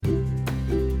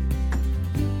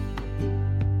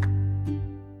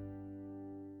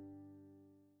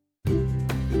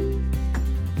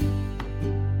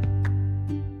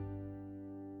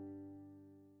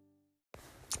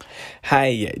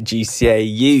Hey, GCA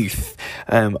youth.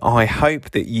 I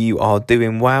hope that you are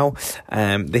doing well.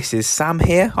 This is Sam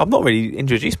here. I've not really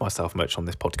introduced myself much on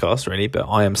this podcast, really, but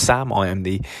I am Sam. I am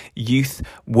the youth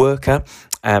worker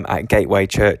at Gateway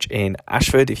Church in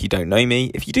Ashford. If you don't know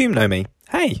me, if you do know me,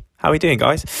 hey, how are we doing,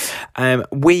 guys?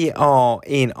 We are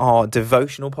in our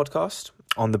devotional podcast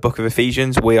on the book of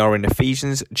Ephesians. We are in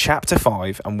Ephesians chapter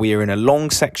 5, and we are in a long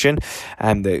section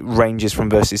that ranges from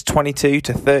verses 22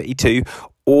 to 32,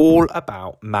 all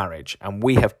about marriage. And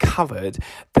we have covered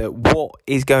that what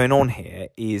is going on here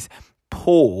is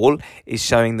Paul is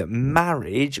showing that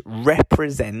marriage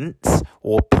represents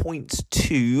or points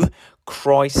to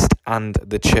Christ and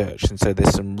the church. And so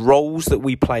there's some roles that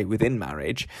we play within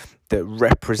marriage that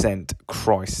represent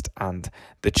Christ and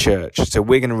the church. So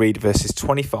we're going to read verses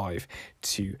 25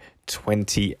 to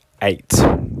 28.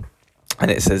 And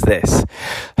it says this: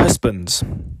 Husbands,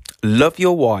 love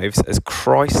your wives as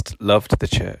Christ loved the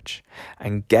church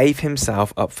and gave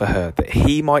himself up for her, that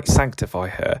he might sanctify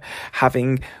her,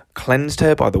 having cleansed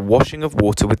her by the washing of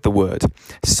water with the word,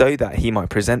 so that he might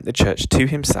present the church to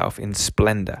himself in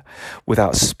splendour,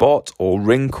 without spot or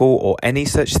wrinkle or any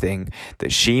such thing,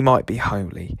 that she might be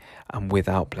holy and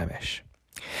without blemish.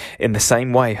 In the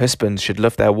same way, husbands should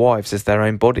love their wives as their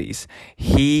own bodies.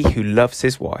 He who loves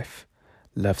his wife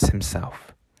loves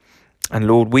himself. And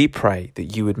Lord, we pray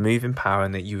that you would move in power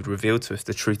and that you would reveal to us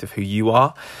the truth of who you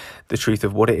are, the truth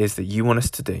of what it is that you want us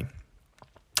to do.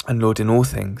 And Lord, in all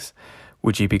things,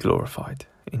 would you be glorified?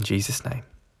 In Jesus' name.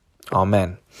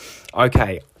 Amen.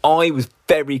 Okay, I was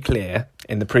very clear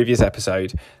in the previous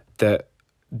episode that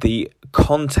the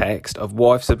context of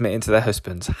wives submitting to their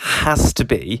husbands has to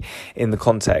be in the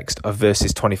context of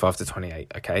verses 25 to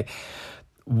 28, okay?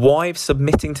 Wives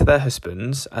submitting to their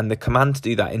husbands and the command to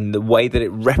do that in the way that it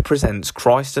represents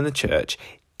Christ and the church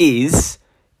is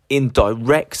in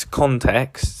direct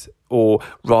context, or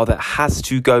rather has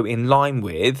to go in line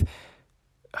with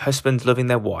husbands loving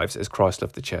their wives as Christ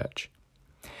loved the church.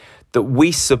 That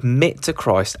we submit to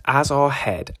Christ as our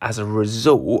head as a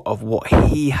result of what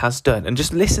he has done. And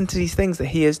just listen to these things that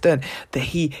he has done. That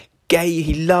he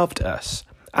loved us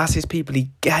as his people.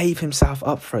 He gave himself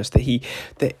up for us.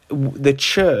 That the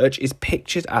church is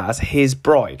pictured as his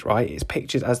bride, right? It's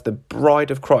pictured as the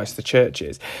bride of Christ, the church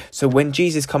is. So when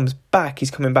Jesus comes back,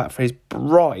 he's coming back for his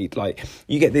bride. Like,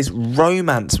 you get this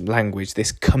romance language,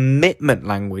 this commitment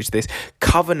language, this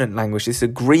covenant language, this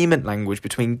agreement language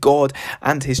between God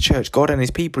and his church, God and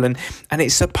his people. And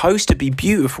it's supposed to be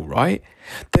beautiful, right?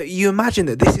 That you imagine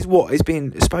that this is what is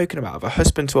being spoken about of a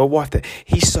husband to a wife, that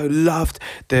he so loved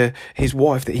his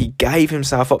wife that he gave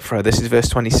himself up for her. This is verse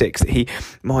 26, that he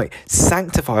might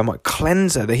sanctify her, might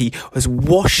cleanse her, that he has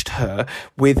washed her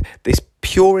with this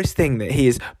purest thing, that he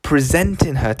is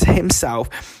presenting her to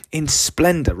himself in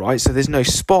splendour, right? So there's no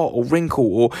spot or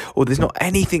wrinkle or there's not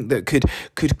anything that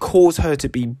could cause her to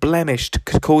be blemished,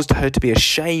 could cause her to be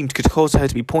ashamed, could cause her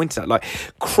to be pointed at. Like,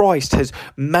 Christ has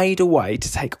made a way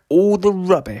to take all the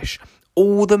rubbish,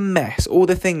 all the mess, all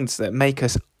the things that make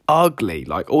us ugly,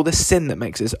 like all the sin that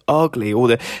makes us ugly, all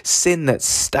the sin that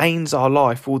stains our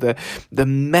life, all the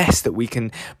mess that we can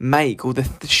make, all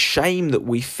the shame that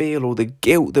we feel, all the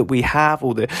guilt that we have,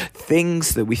 all the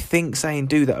things that we think, say and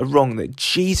do that are wrong, that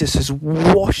Jesus has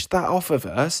washed that off of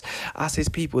us as his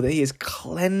people, that he has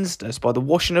cleansed us by the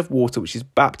washing of water, which is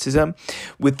baptism,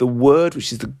 with the word,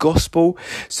 which is the gospel,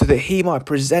 so that he might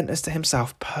present us to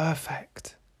himself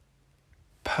perfect,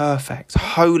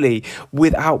 holy,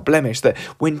 without blemish. That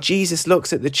when Jesus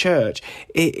looks at the church,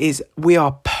 we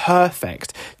are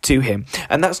perfect to him.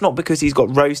 And that's not because he's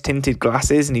got rose-tinted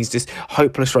glasses and he's just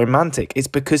hopeless romantic. It's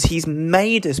because he's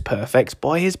made us perfect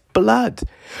by his blood.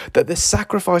 That the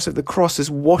sacrifice of the cross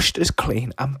has washed us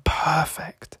clean and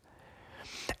perfect.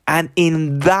 And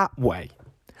in that way,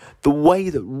 the way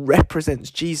that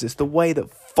represents Jesus, the way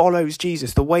that follows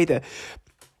Jesus, the way that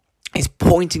is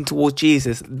pointing towards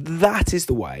Jesus, that is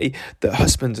the way that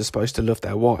husbands are supposed to love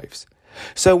their wives.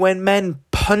 So when men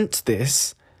punt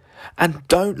this and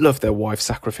don't love their wives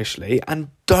sacrificially and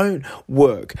don't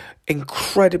work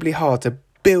incredibly hard to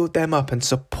build them up and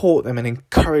support them and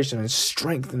encourage them and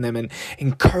strengthen them and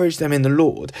encourage them in the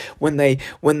Lord, when they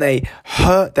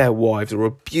hurt their wives or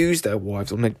abuse their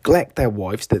wives or neglect their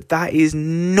wives, that is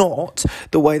not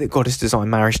the way that God has designed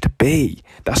marriage to be.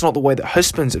 That's not the way that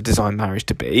husbands have designed marriage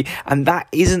to be, and that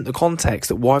isn't the context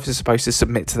that wives are supposed to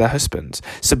submit to their husbands,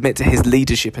 submit to his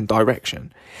leadership and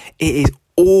direction. It is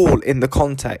all in the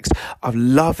context of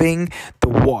loving the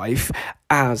wife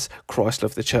as Christ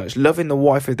loved the church, loving the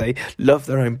wife as they love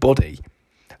their own body,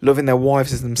 loving their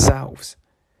wives as themselves.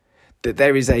 that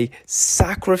there is a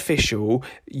sacrificial,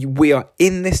 we are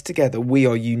in this together, we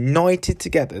are united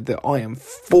together, that I am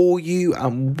for you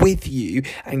and with you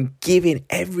and giving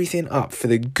everything up for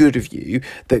the good of you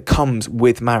that comes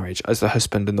with marriage as the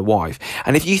husband and the wife.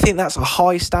 And if you think that's a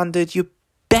high standard, you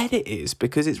bet it is,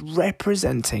 because it's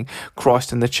representing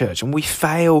Christ and the church. And we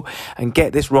fail and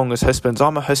get this wrong as husbands.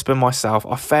 I'm a husband myself.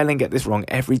 I fail and get this wrong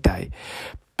every day.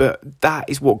 But that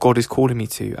is what God is calling me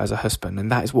to as a husband. And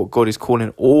that is what God is calling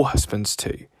all husbands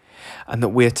to. And that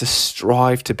we're to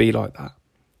strive to be like that.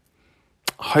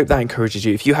 I hope that encourages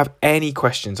you. If you have any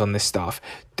questions on this stuff,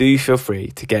 do feel free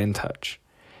to get in touch.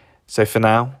 So for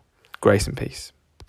now, grace and peace.